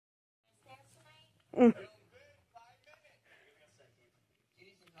Mm.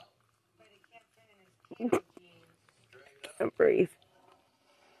 Can't breathe.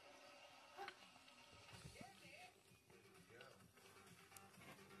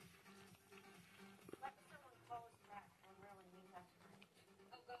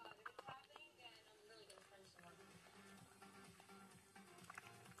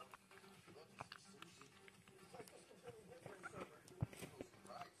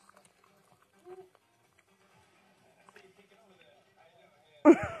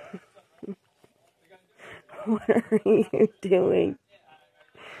 What are you doing?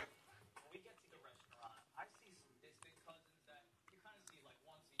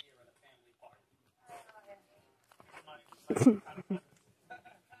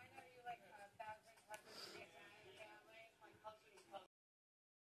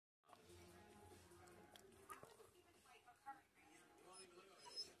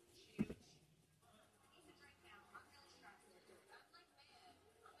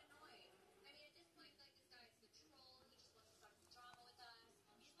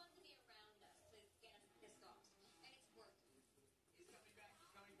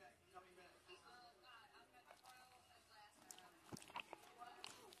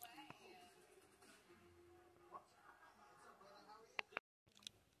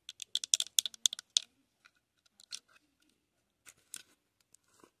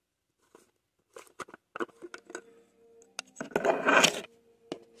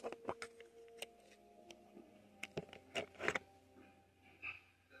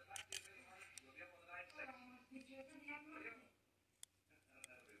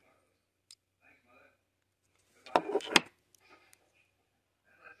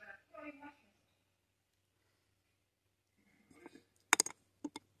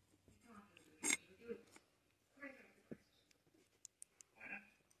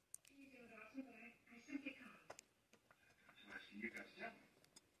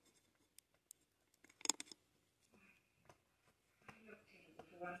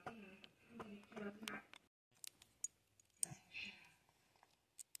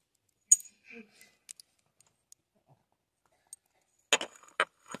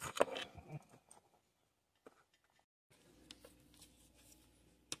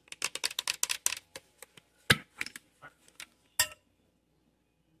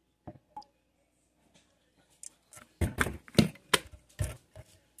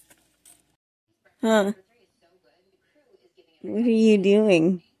 Huh? What are you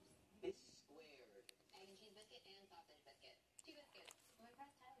doing?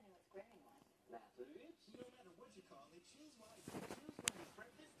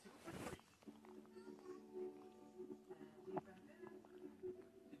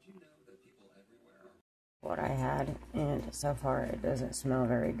 What I had, and so far it doesn't smell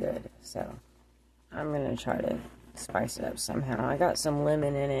very good, so I'm gonna try to spice it up somehow. I got some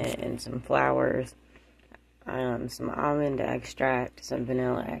lemon in it and some flowers, some almond extract, some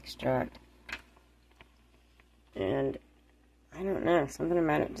vanilla extract, and I don't know, something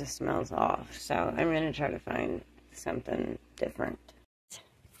about it just smells off, so I'm gonna try to find something different.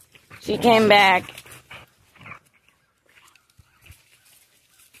 She came back.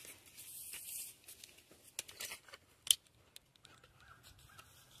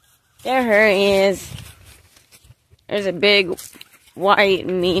 There he is. There's a big white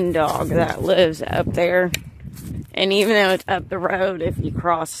mean dog that lives up there. And even though it's up the road, if you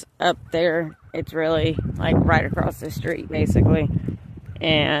cross up there, it's really like right across the street, basically.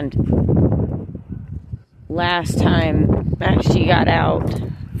 And last time that she got out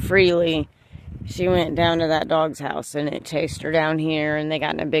freely, she went down to that dog's house and it chased her down here and they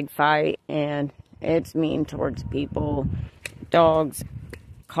got in a big fight. And it's mean towards people, dogs,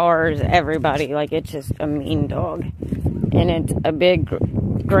 cars, everybody. Like, it's just a mean dog. And it's a big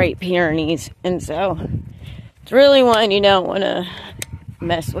Great Pyrenees. And so it's really one you don't want to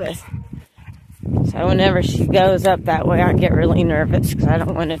mess with. So whenever she goes up that way, I get really nervous because I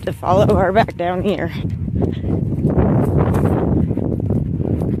don't want it to follow her back down here.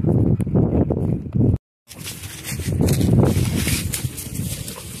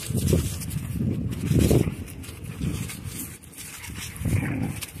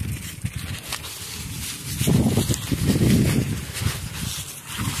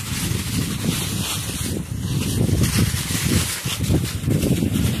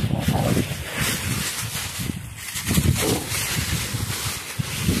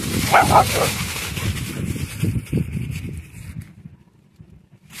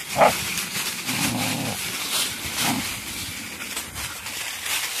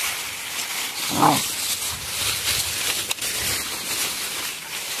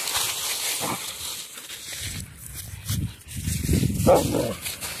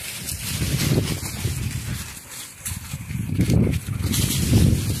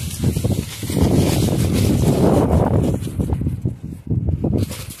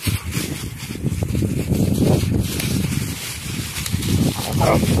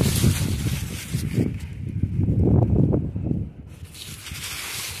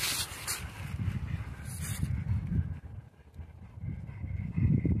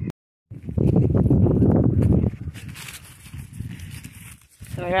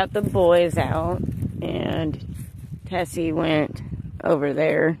 So I got the boys out, and Tessie went over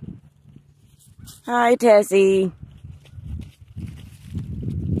there. Hi, Tessie.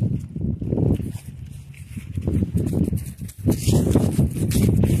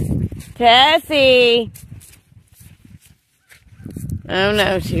 Tessie! Oh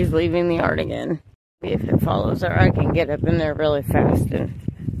no, she's leaving the yard again. If it follows her, I can get up in there really fast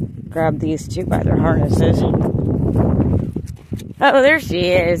and grab these two by their harnesses. Oh, there she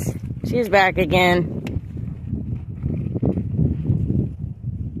is. She's back again.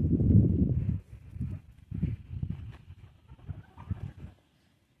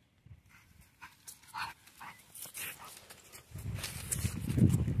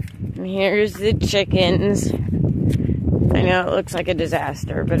 And here's the chickens. I know it looks like a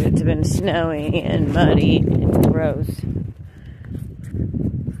disaster, but it's been snowy and muddy and gross.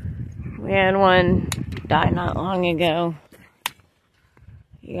 We had one die not long ago.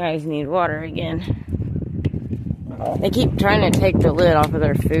 You guys need water again. They keep trying to take the lid off of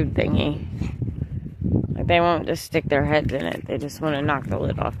their food thingy. Like, they won't just stick their heads in it. They just want to knock the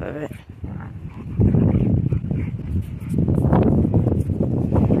lid off of it.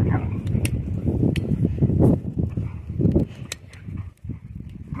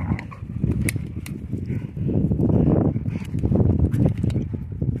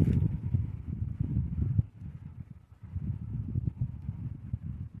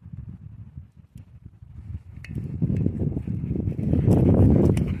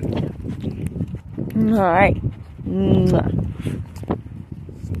 Alright.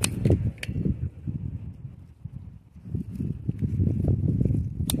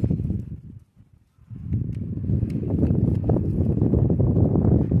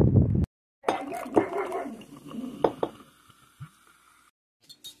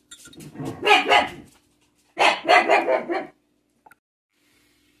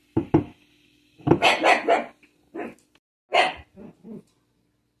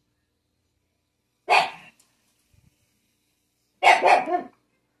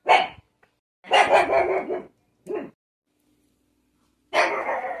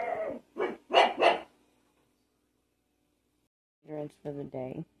 Rinse for the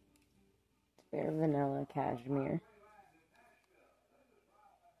day. It's Bare Vanilla Cashmere.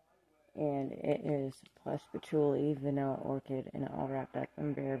 And it is plush patchouli, vanilla orchid, and all wrapped up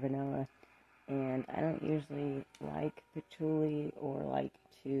in bare vanilla. And I don't usually like patchouli or like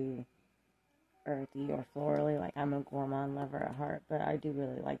too earthy or florally. Like, I'm a gourmand lover at heart, but I do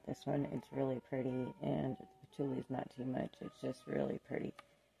really like this one. It's really pretty, and the patchouli is not too much. It's just really pretty,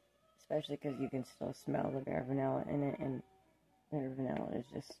 especially because you can still smell the bare vanilla in it, and bare vanilla is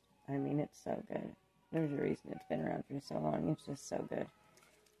just, I mean, it's so good. There's a reason it's been around for so long. It's just so good.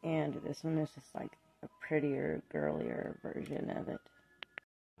 And this one is just like a prettier, girlier version of it.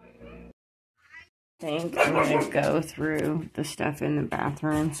 I think I'm going to go through the stuff in the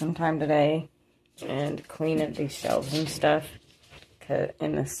bathroom sometime today and clean up these shelves and stuff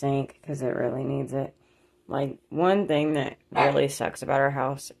in the sink, because it really needs it. Like, one thing that really sucks about our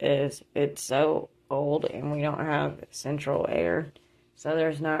house is it's so old and we don't have central air. So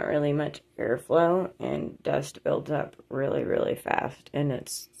there's not really much airflow, and dust builds up really, really fast. And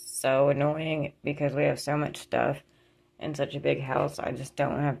it's so annoying because we have so much stuff in such a big house. I just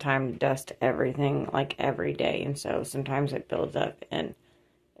don't have time to dust everything like every day. And so sometimes it builds up and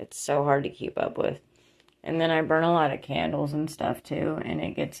it's so hard to keep up with. And then I burn a lot of candles and stuff too. And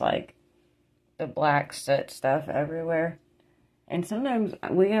it gets like the black soot stuff everywhere. And sometimes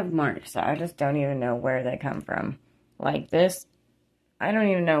we have marks that I just don't even know where they come from. Like this. I don't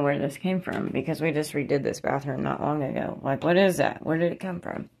even know where this came from because we just redid this bathroom not long ago. Like, what is that? Where did it come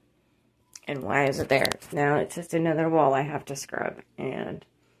from? And why is it there? Now it's just another wall I have to scrub. And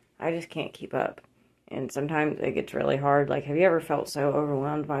I just can't keep up. And sometimes it gets really hard. Like, have you ever felt so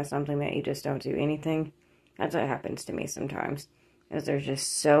overwhelmed by something that you just don't do anything? That's what happens to me sometimes. Is there's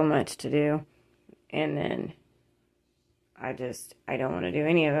just so much to do. And then I don't want to do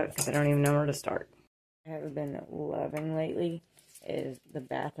any of it because I don't even know where to start. I have been loving lately is the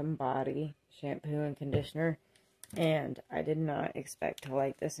Bath & Body shampoo and conditioner, and I did not expect to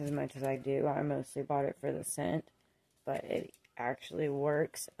like this as much as I do. I mostly bought it for the scent, but actually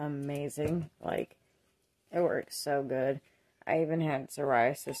works amazing. Like, it works so good. I even had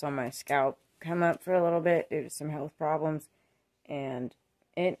psoriasis on my scalp come up for a little bit due to some health problems, and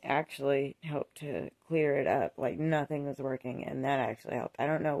it actually helped to clear it up. Like, nothing was working, and that actually helped. I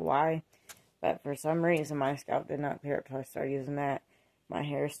don't know why, but for some reason my scalp did not clear up, so I started using that. My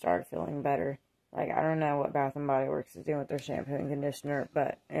hair started feeling better. Like, I don't know what Bath & Body Works is doing with their shampoo and conditioner,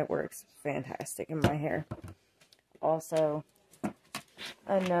 but it works fantastic in my hair. Also,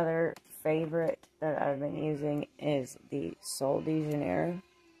 another favorite that I've been using is the Sol de Janeiro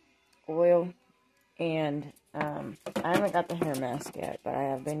oil. And I haven't got the hair mask yet, but I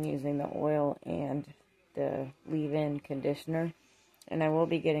have been using the oil and the leave-in conditioner. And I will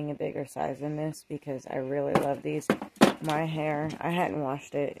be getting a bigger size in this because I really love these. My hair, I hadn't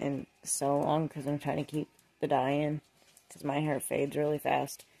washed it in so long because I'm trying to keep the dye in because my hair fades really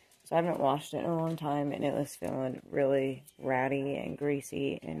fast. So I haven't washed it in a long time, and it was feeling really ratty and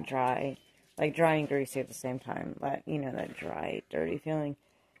greasy and dry. Like dry and greasy at the same time. But, you know, that dry, dirty feeling.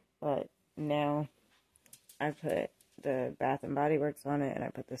 But now I put the Bath & Body Works on it, and I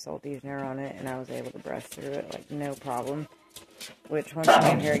put the Sol de Janeiro on it, and I was able to brush through it like no problem. Which, once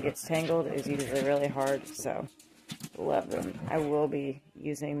my hair gets tangled, is usually really hard, so love them. I will be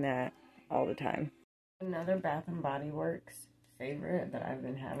using that all the time. Another Bath & Body Works favorite that I've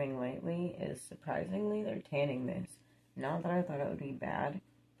been having lately is, surprisingly, their tanning mist. Not that I thought it would be bad,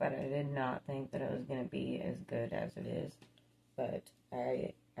 but I did not think that it was going to be as good as it is. But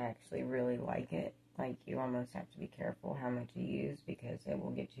I actually really like it. Like, you almost have to be careful how much you use because it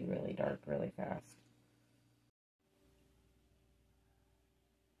will get you really dark really fast.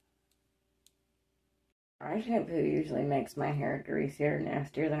 Our shampoo usually makes my hair greasier and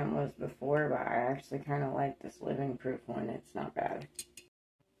nastier than it was before, but I actually kind of like this Living Proof one. It's not bad.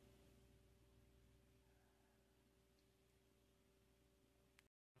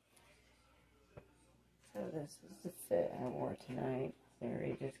 So this is the fit I wore tonight.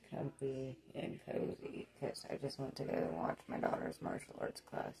 Very just comfy and cozy because I just went to go watch my daughter's martial arts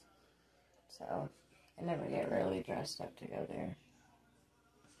class. So I never get really dressed up to go there.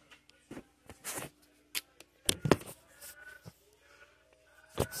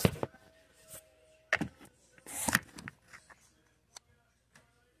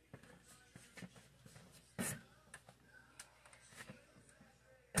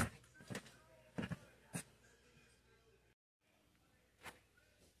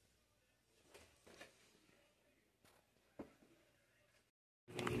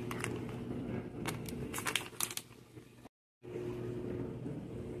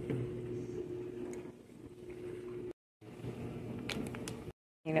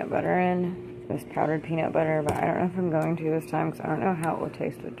 Peanut butter in, just powdered peanut butter, but I don't know if I'm going to this time because I don't know how it will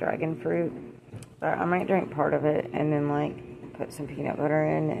taste with dragon fruit. But I might drink part of it and then like put some peanut butter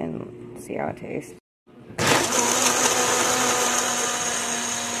in and see how it tastes.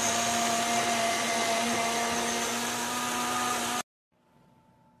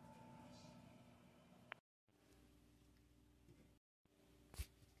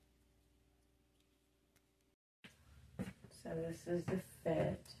 So this is the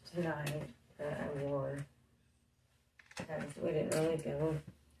fit tonight that I wore. Because we didn't really go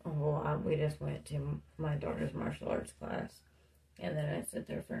a whole lot. We just went to my daughter's martial arts class. And then I sit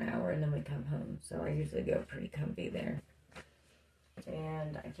there for an hour and then we come home. So I usually go pretty comfy there.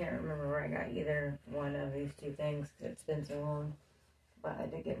 And I can't remember where I got either one of these two things because it's been so long. But I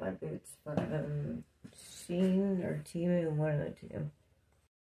did get my boots from Shein or Temu, one of the two.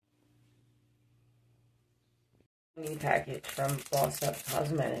 New package from Boss Up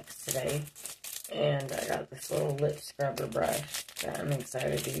Cosmetics today. And I got this little lip scrubber brush that I'm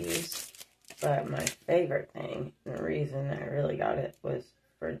excited to use. But my favorite thing, and the reason I really got it, was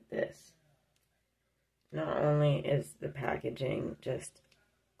for this. Not only is the packaging just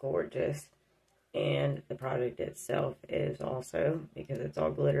gorgeous, and the product itself is also, because it's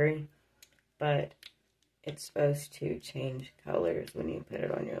all glittery, but it's supposed to change colors when you put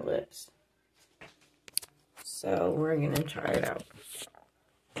it on your lips. So we're going to try it out.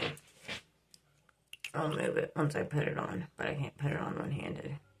 I'll move it once I put it on, but I can't put it on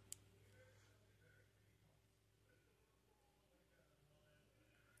one-handed.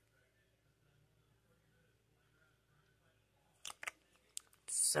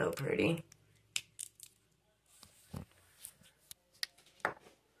 So pretty.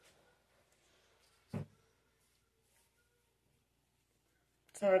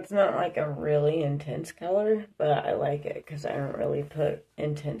 So it's not like a really intense color, but I like it because I don't really put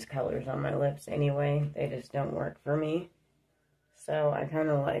intense colors on my lips anyway. They just don't work for me. So I kind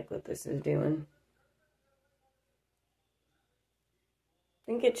of like what this is doing.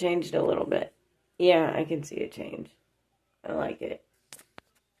 I think it changed a little bit. Yeah, I can see it change. I like it.